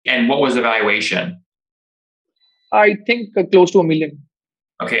what was the valuation? I think close to $1 million.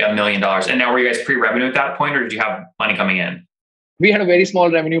 Okay, $1 million. And now were you guys pre-revenue at that point, or did you have money coming in? We had a very small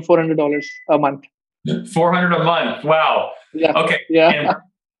revenue, $400 a month. 400 a month. Wow. Yeah. Okay. Yeah. And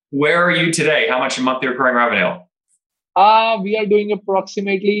where are you today? How much monthly recurring revenue? We are doing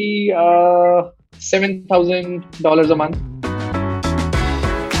approximately $7,000 a month.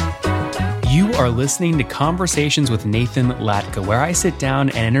 You are listening to Conversations with Nathan Latka, where I sit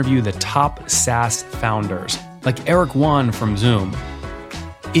down and interview the top SaaS founders, like Eric Yuan from Zoom.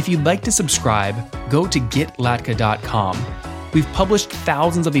 If you'd like to subscribe, go to getlatka.com. We've published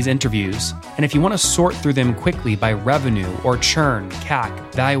thousands of these interviews, and if you want to sort through them quickly by revenue or churn,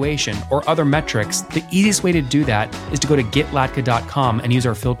 CAC, valuation, or other metrics, the easiest way to do that is to go to getlatka.com and use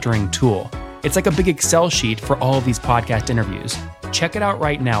our filtering tool. It's like a big Excel sheet for all of these podcast interviews. Check it out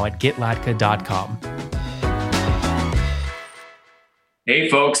right now at getlatka.com. Hey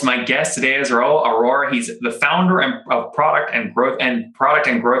folks, my guest today is Rahul Arora. He's the founder of product and growth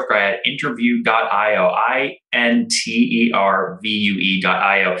guy at Interview.io,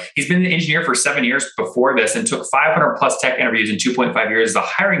 Intervue.io. He's been an engineer for 7 years before this and took 500 plus tech interviews in 2.5 years as a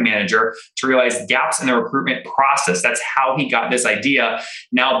hiring manager to realize gaps in the recruitment process. That's how he got this idea,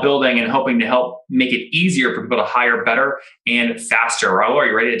 now building and hoping to help make it easier for people to hire better and faster. Rahul, are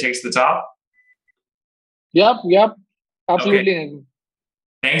you ready to take us to the top? Yep. Absolutely. Okay.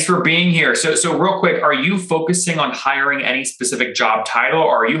 Thanks for being here. So real quick, are you focusing on hiring any specific job title,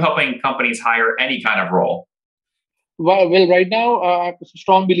 or are you helping companies hire any kind of role? Well, right now, I'm a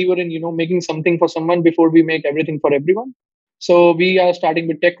strong believer in, making something for someone before we make everything for everyone. So we are starting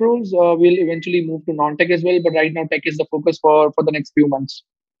with tech roles. We'll eventually move to non-tech as well. But right now, tech is the focus for the next few months.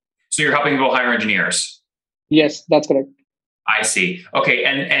 So you're helping people hire engineers? Yes, that's correct. I see. Okay.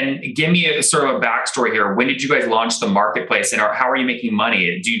 And give me a sort of a backstory here. When did you guys launch the marketplace, and how are you making money?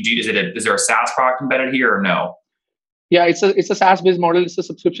 Is there a SaaS product embedded here or no? Yeah, it's a SaaS based model. It's a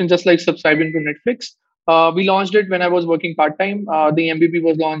subscription, just like subscribing to Netflix. We launched it when I was working part-time. The MVP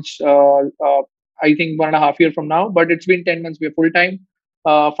was launched, I think 1.5 years from now, but it's been 10 months. We're full-time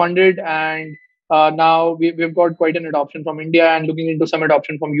funded. And now we've got quite an adoption from India and looking into some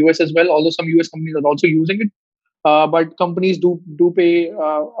adoption from US as well. Although some US companies are also using it. But companies do pay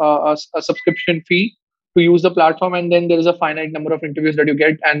a subscription fee to use the platform, and then there is a finite number of interviews that you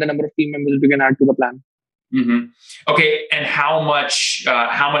get, and the number of team members you can add to the plan. Mm-hmm. Okay, and how much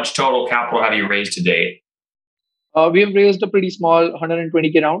total capital have you raised to date? We have raised a pretty small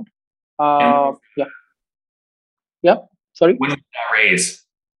 120K round. Yeah. Sorry. When did that raise?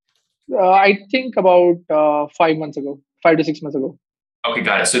 I think about 5 to 6 months ago. Okay,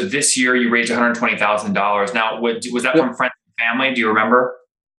 got it. So this year you raised $120,000. Now, was that from friends and family? Do you remember?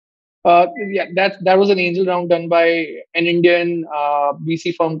 Yeah, that was an angel round done by an Indian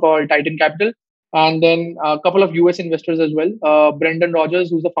VC firm called Titan Capital, and then a couple of US investors as well. Brendan Rogers,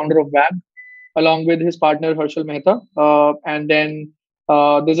 who's the founder of Wab, along with his partner Harshal Mehta, and then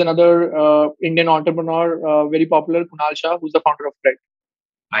there's another Indian entrepreneur, very popular, Kunal Shah, who's the founder of Fred.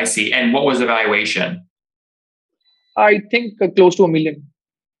 I see. And what was the valuation? I think close to $1 million.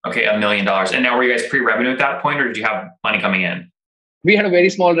 Okay, $1 million. And now were you guys pre-revenue at that point, or did you have money coming in? We had a very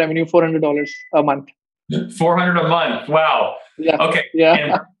small revenue, $400 a month. 400 a month. Wow. Yeah. Okay. Yeah.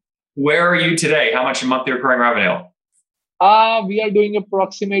 And where are you today? How much monthly recurring revenue? We are doing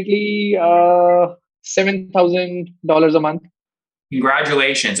approximately $7,000 a month.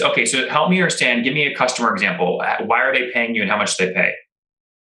 Congratulations. Okay, so help me understand. Give me a customer example. Why are they paying you, and how much do they pay?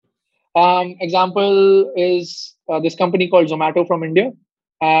 Example is this company called Zomato from India,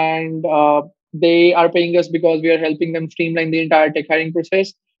 and they are paying us because we are helping them streamline the entire tech hiring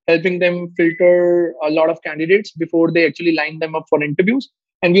process, helping them filter a lot of candidates before they actually line them up for interviews.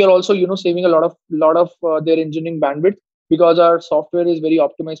 And we are also, saving a lot of their engineering bandwidth, because our software is very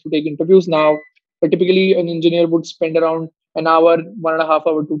optimized to take interviews. Now, typically an engineer would spend around an hour, 1.5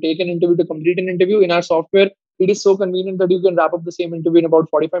 hours to take an interview, to complete an interview. In our software, it is so convenient that you can wrap up the same interview in about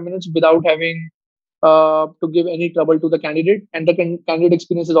 45 minutes without having to give any trouble to the candidate. And the candidate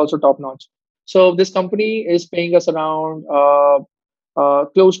experience is also top notch. So this company is paying us around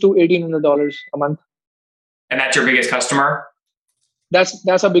close to $1,800 a month. And that's your biggest customer?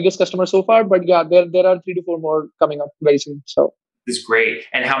 That's our biggest customer so far. But yeah, there are 3 to 4 more coming up very soon. So this is great.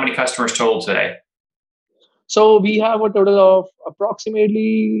 And how many customers total today? So we have a total of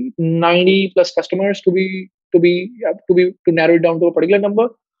approximately 90 plus customers to narrow it down to a particular number,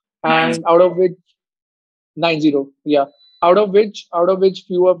 and out of which 90, yeah, out of which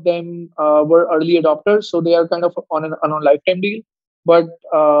few of them were early adopters, so they are kind of on a lifetime deal. But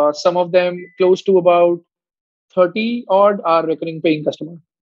some of them, close to about 30 odd, are recurring paying customer.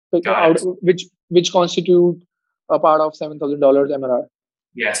 Got it. which constitute a part of $7,000 MRR.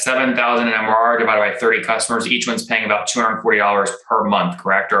 Yeah, 7,000 in MRR divided by 30 customers. Each one's paying about $240 per month,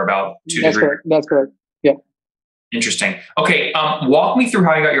 correct? Or about two to three. That's correct. Yeah. Interesting. Okay, walk me through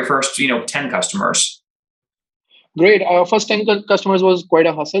how you got your first, 10 customers. Great. First 10 customers was quite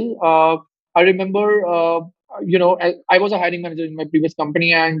a hustle. I remember, I was a hiring manager in my previous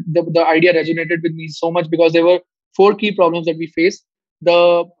company, and the idea resonated with me so much because there were four key problems that we faced.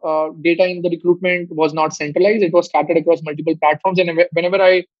 The data in the recruitment was not centralized. It was scattered across multiple platforms. And whenever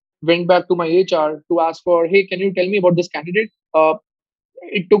I went back to my HR to ask for, hey, can you tell me about this candidate?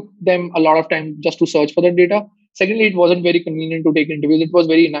 It took them a lot of time just to search for the data. Secondly, it wasn't very convenient to take interviews. It was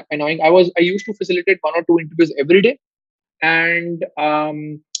very annoying. I used to facilitate 1 or 2 interviews every day. And,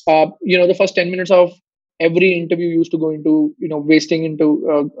 the first 10 minutes of every interview used to go into, wasting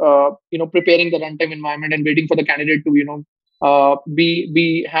into, preparing the runtime environment and waiting for the candidate to,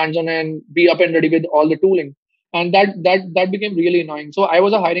 be hands-on and be up and ready with all the tooling. And that became really annoying. So I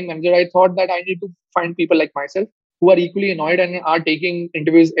was a hiring manager. I thought that I need to find people like myself who are equally annoyed and are taking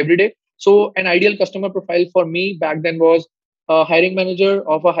interviews every day. So an ideal customer profile for me back then was a hiring manager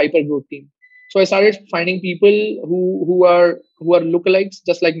of a hyper growth team. So I started finding people who are lookalikes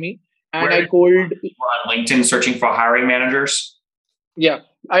just like me. And I called on LinkedIn searching for hiring managers. Yeah,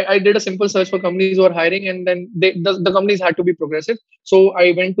 I did a simple search for companies who are hiring, and then the companies had to be progressive. So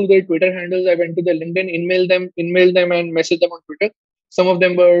I went to their Twitter handles, I went to their LinkedIn, emailed them, and messaged them on Twitter. Some of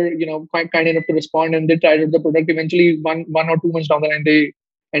them were, quite kind enough to respond, and they tried out the product. Eventually, one or 2 months down the line, they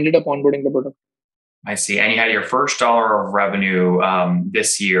ended up onboarding the product. I see. And you had your first dollar of revenue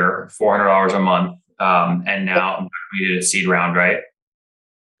this year, $400 a month, and now you did a seed round, right?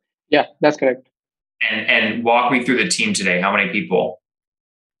 Yeah, that's correct. And walk me through the team today. How many people?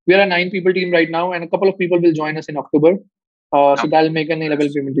 We are a 9-people team right now, and a couple of people will join us in October. So that'll make an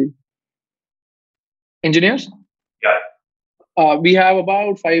 11-people team. Engineers? Yeah. We have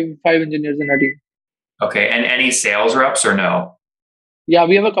about five engineers in our team. Okay. And any sales reps or no? Yeah,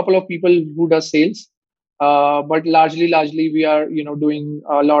 we have a couple of people who does sales, but largely we are doing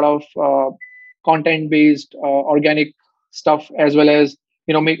a lot of content-based organic stuff, as well as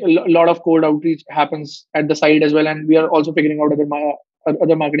make a lot of cold outreach happens at the side as well, and we are also figuring out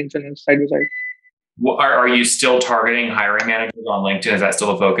other marketing channels side by side. Well, are you still targeting hiring managers on LinkedIn? Is that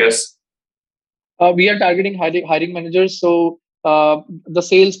still the focus? We are targeting hiring managers. So the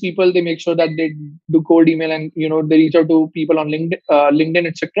sales people, they make sure that they do cold email and they reach out to people on LinkedIn,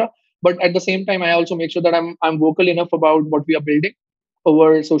 etc. But at the same time, I also make sure that I'm vocal enough about what we are building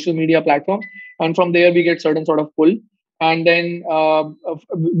over social media platforms, and from there we get certain sort of pull, and then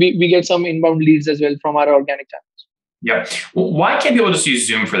we get some inbound leads as well from our organic channels. Yeah. Well, why can't people just use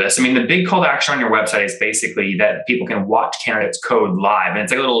Zoom for this? I mean, the big call to action on your website is basically that people can watch candidates code live. And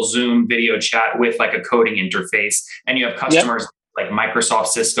it's like a little Zoom video chat with like a coding interface. And you have customers like Microsoft,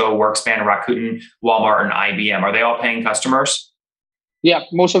 Cisco, Workspan, Rakuten, Walmart, and IBM. Are they all paying customers? Yeah,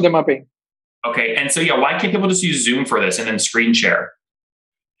 most of them are paying. Okay. And so, why can't people just use Zoom for this and then screen share?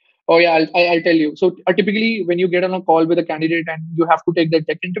 Oh, yeah, I'll tell you. So typically when you get on a call with a candidate and you have to take their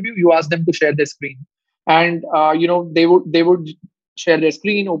tech interview, you ask them to share their screen. And they would share their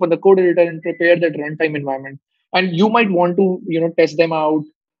screen, open the code editor, and prepare that runtime environment. And you might want to test them out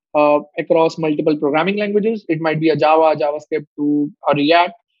across multiple programming languages. It might be a Java, JavaScript to a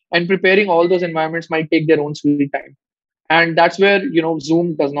React, and preparing all those environments might take their own sweet time. And that's where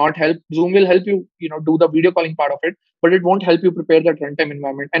Zoom does not help. Zoom will help you do the video calling part of it, but it won't help you prepare that runtime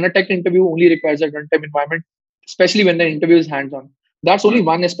environment. And a tech interview only requires a runtime environment, especially when the interview is hands-on. That's only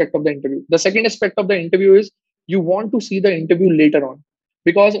one aspect of the interview. The second aspect of the interview is you want to see the interview later on,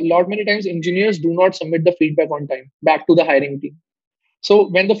 because many times engineers do not submit the feedback on time back to the hiring team. So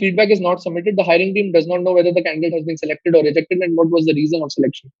when the feedback is not submitted, the hiring team does not know whether the candidate has been selected or rejected and what was the reason of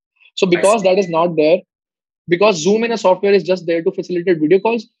selection. So because that is not there, because Zoom in a software is just there to facilitate video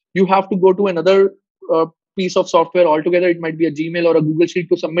calls, you have to go to another piece of software altogether. It might be a Gmail or a Google Sheet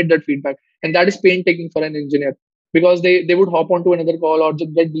to submit that feedback. And that is painstaking for an engineer, because they would hop onto another call or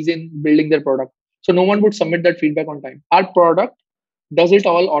just get busy in building their product. So no one would submit that feedback on time. Our product does it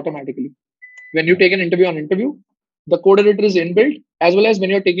all automatically. When you take an interview on interview, the code editor is inbuilt, as well as when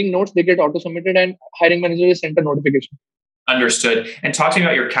you're taking notes, they get auto-submitted and hiring manager is sent a notification. Understood. And talk to me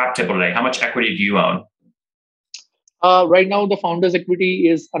about your cap table today. How much equity do you own? Right now, the founder's equity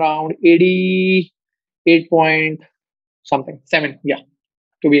is around 88 point something, 7. Yeah,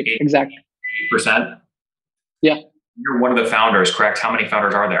 to be exact. 80%? Yeah. You're one of the founders, correct? How many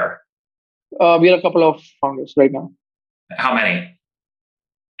founders are there? We are a couple of founders right now. How many?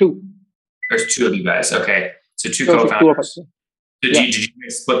 2. There's 2 of you guys. Okay. So 2 co-founders. Did you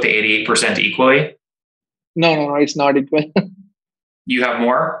split the 88% equally? No, it's not equal. You have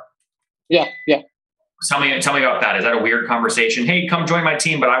more? Yeah. Tell me about that. Is that a weird conversation? Hey, come join my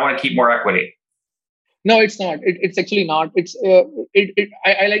team, but I want to keep more equity. No, it's not. It's actually not.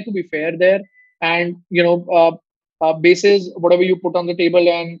 I like to be fair there, and basis whatever you put on the table,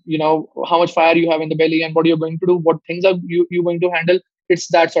 and how much fire you have in the belly, and what you're going to do, what things are you going to handle. It's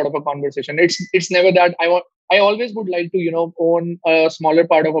that sort of a conversation. It's never that I always would like to own a smaller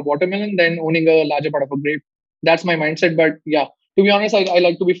part of a watermelon than owning a larger part of a grape. That's my mindset. But yeah, to be honest, I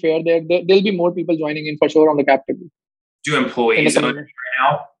like to be fair there. There'll be more people joining in for sure on the cap table. Do employees own it right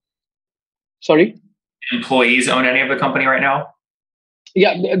now? Sorry? Employees own any of the company right now?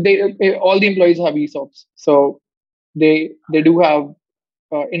 Yeah, they all the employees have ESOPs. So they do have,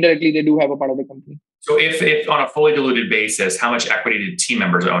 indirectly, they do have a part of the company. So if on a fully diluted basis, how much equity do team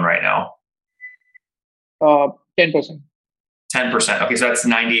members own right now? 10%. 10%. Okay, so that's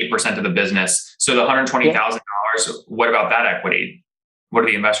 98% of the business. So the $120,000, what about that equity? What do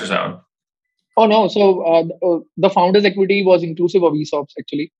the investors own? Oh no, so the founder's equity was inclusive of ESOPs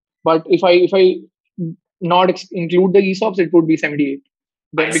actually. But if I not include the ESOPs, it would be 78.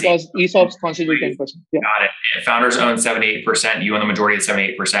 But because ESOPs constitute 10%. Yeah. Got it. Founders own 78%. You own the majority of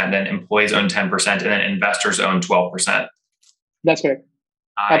 78%. Then employees own 10%, and then investors own 12%. That's correct.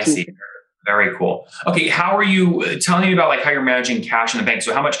 I see. Very cool. Okay, how are you? Tell me about how you're managing cash in the bank.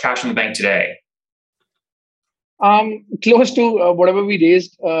 So, how much cash in the bank today? Close to whatever we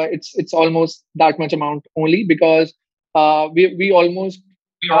raised. It's almost that much amount only because we almost.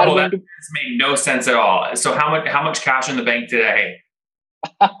 This made no sense at all. So, how much cash in the bank today?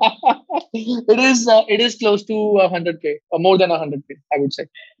 It is close to 100K or more than 100K, I would say.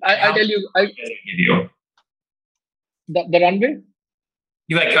 I'll tell you. The runway.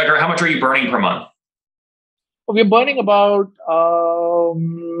 You how much are you burning per month? We're burning about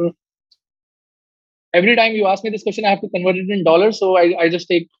every time you ask me this question, I have to convert it in dollars. So I just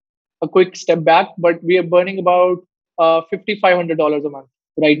take a quick step back. But we are burning about $5,500 a month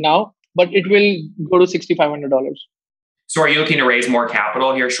right now. But it will go to $6,500. So are you looking to raise more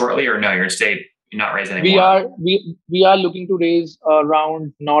capital here shortly, or no? You're not raising any more? We are looking to raise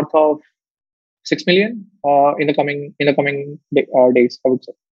around north of 6 million in the coming days, I would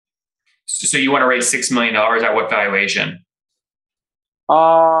say. So you want to raise $6 million at what valuation?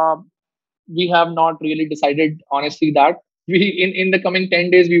 We have not really decided, honestly, that in the coming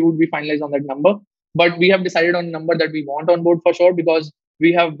 10 days, we would be finalized on that number. But we have decided on a number that we want on board for sure, because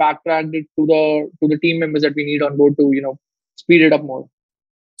we have backtracked it to the team members that we need on board to speed it up more.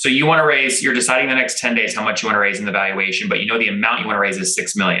 So you want to raise, you're deciding the next 10 days how much you want to raise in the valuation, but the amount you want to raise is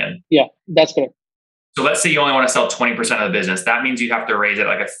 $6 million. Yeah, that's correct. So let's say you only want to sell 20% of the business. That means you'd have to raise it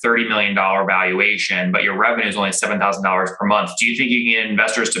like a $30 million valuation, but your revenue is only $7,000 per month. Do you think you can get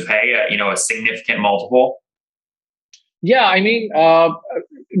investors to pay a significant multiple? Yeah, I mean,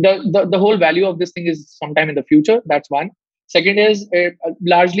 the whole value of this thing is sometime in the future. That's one. Second is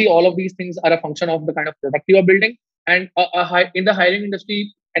largely all of these things are a function of the kind of product you are building. And in the hiring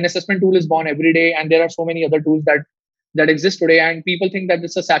industry, an assessment tool is born every day, and there are so many other tools that exist today. And people think that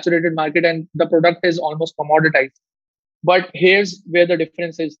it's a saturated market and the product is almost commoditized. But here's where the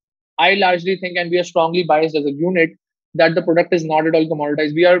difference is. I largely think, and we are strongly biased as a unit, that the product is not at all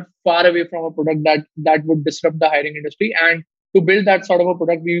commoditized. We are far away from a product that would disrupt the hiring industry. And to build that sort of a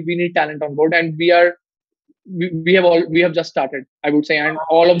product, we need talent on board. And we have just started, I would say. And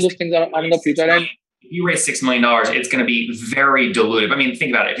all of those things are in the future. And if you raise $6 million, it's going to be very dilutive. I mean,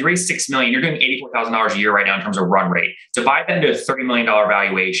 think about it. If you raise $6 million, you're doing $84,000 a year right now in terms of run rate. Divide that into a $30 million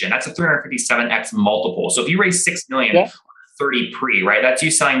valuation. That's a 357x multiple. So if you raise $6 million, 30 pre, right? That's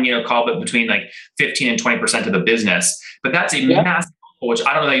you selling, call it between like 15 and 20% of the business. But that's a massive multiple, which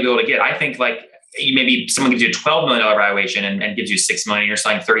I don't know that you'll be able to get. I think maybe someone gives you a $12 million valuation and gives you $6 million, and you're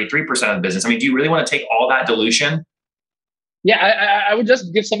selling 33% of the business. I mean, do you really want to take all that dilution? Yeah, I would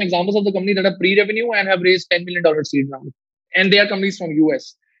just give some examples of the company that are pre-revenue and have raised $10 million seed round. And they are companies from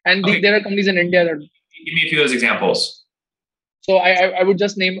US. And there are companies in India that... Give me a few of those examples. So I would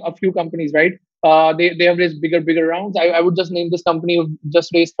just name a few companies, right? They have raised bigger rounds. I would just name this company who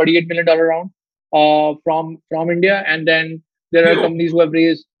just raised $38 million round from India. And then there are companies who have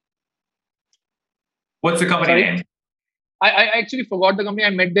raised... What's the company name? I actually forgot the company. I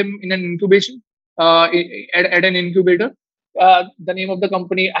met them in an incubation, at an incubator. The name of the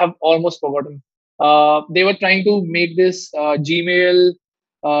company, I have almost forgotten. They were trying to make this Gmail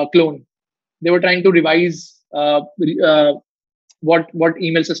clone. They were trying to revise what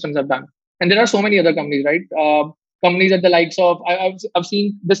email systems have done. And there are so many other companies, right? Companies at the likes of, I've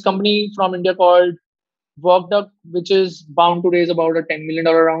seen this company from India called Workduck, which is bound to raise about a $10 million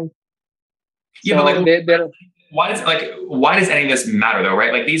round. Yeah, So but like, they're why does any of this matter though,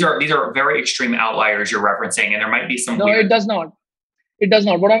 right? Like these are very extreme outliers you're referencing, and there might be some no, weird. it does not. It does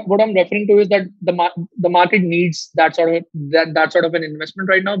not. What I'm referring to is that the market needs that sort of an investment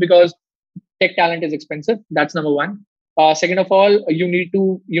right now, because tech talent is expensive. That's number one. Second of all, you need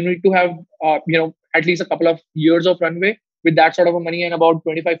to have at least a couple of years of runway with that sort of a money and about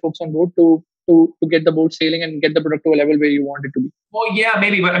 25 folks on board to get the boat sailing and get the product to a level where you want it to be. Well, yeah,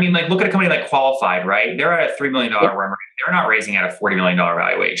 maybe, but I mean, like, look at a company like Qualified, right? They're at a $3 million Yep. run rate. They're not raising at a $40 million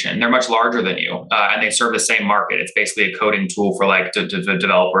valuation. They're much larger than you, and they serve the same market. It's basically a coding tool for like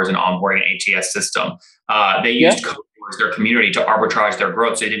developers and onboarding an ATS system. They used code as their community to arbitrage their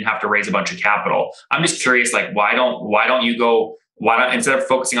growth, so they didn't have to raise a bunch of capital. I'm just curious, like, why don't you go? Why not, instead of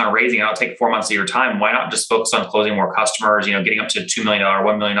focusing on raising, and I'll take 4 months of your time, why not just focus on closing more customers, getting up to $2 million,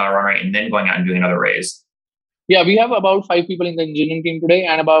 $1 million run rate, and then going out and doing another raise? Yeah, we have about 5 people in the engineering team today,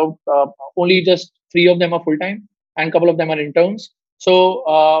 and about only just 3 of them are full time, and a couple of them are interns. So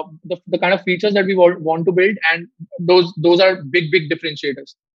the kind of features that we want to build, and those are big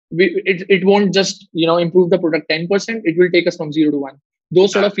differentiators. It won't just improve the product 10%. It will take us from 0 to 1.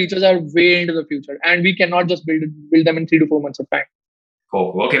 Those sort of features are way into the future, and we cannot just build them in 3 to 4 months of time.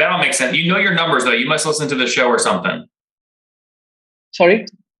 Cool. Okay, that all makes sense. You know your numbers though. You must listen to the show or something. Sorry.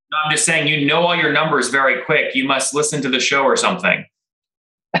 No, I'm just saying, you know all your numbers very quick. You must listen to the show or something.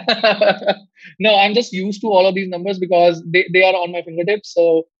 No, I'm just used to all of these numbers because they are on my fingertips.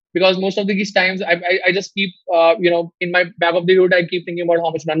 So because most of these times I just keep in my back of the road, I keep thinking about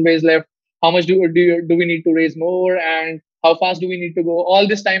how much runway is left, how much do we need to raise more, and how fast do we need to go. All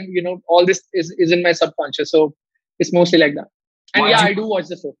this time, all this is in my subconscious. So it's mostly like that. And I do watch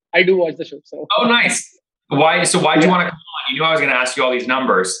the show. So oh, nice. Why? So why do you want to come on? You knew I was going to ask you all these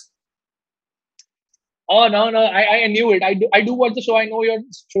numbers. Oh no, I knew it. I do watch the show. I know your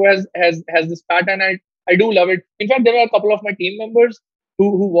show has this pattern. I do love it. In fact, there are a couple of my team members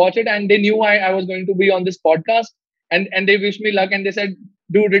who watch it, and they knew I was going to be on this podcast, and they wished me luck, and they said,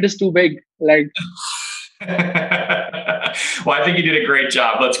 "Dude, it is too big." Like, well, I think you did a great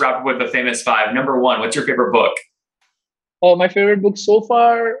job. Let's wrap up with the famous 5. Number 1, what's your favorite book? My favorite book so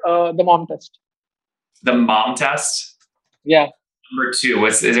far, The Mom Test. The Mom Test? Yeah. Number 2,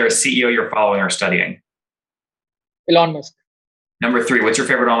 is there a CEO you're following or studying? Elon Musk. Number 3, what's your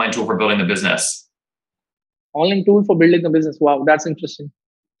favorite online tool for building the business? Online tool for building the business. Wow, that's interesting.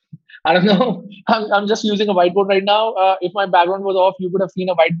 I don't know. I'm just using a whiteboard right now. If my background was off, you could have seen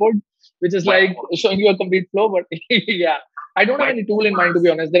a whiteboard, which is like showing you a complete flow. But yeah, I don't have any tool in mind, to be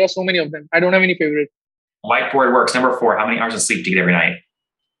honest. There are so many of them. I don't have any favorite. Whiteboard works. Number 4, how many hours of sleep do you get every night?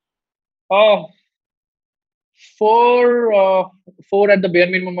 Oh, 4 at the bare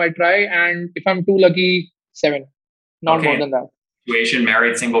minimum I try. And if I'm too lucky, 7. Not more than that. Situation,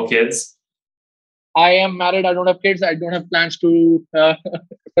 married, single, kids? I am married. I don't have kids. I don't have plans to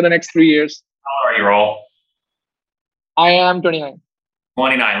for the next 3 years. How old are you, Raul? I am 29.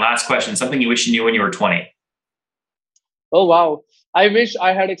 29. Last question. Something you wish you knew when you were 20. Oh, wow. I wish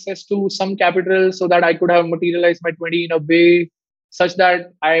I had access to some capital so that I could have materialized my 20 in a way such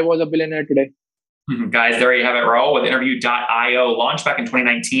that I was a billionaire today. Guys, there you have it. Raul with Interview.io, launched back in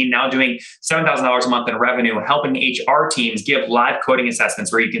 2019, now doing $7,000 a month in revenue, helping HR teams give live coding assessments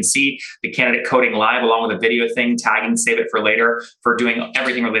where you can see the candidate coding live along with a video thing, tag and save it for later, for doing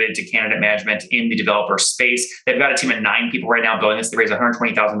everything related to candidate management in the developer space. They've got a team of 9 people right now building this. They raised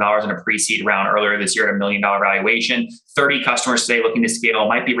 $120,000 in a pre-seed round earlier this year at $1 million valuation. 30 customers today looking to scale,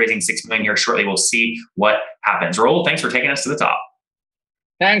 might be raising $6 million here shortly. We'll see what happens. Raul, thanks for taking us to the top.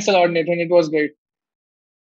 Thanks a lot, Nathan. It was great.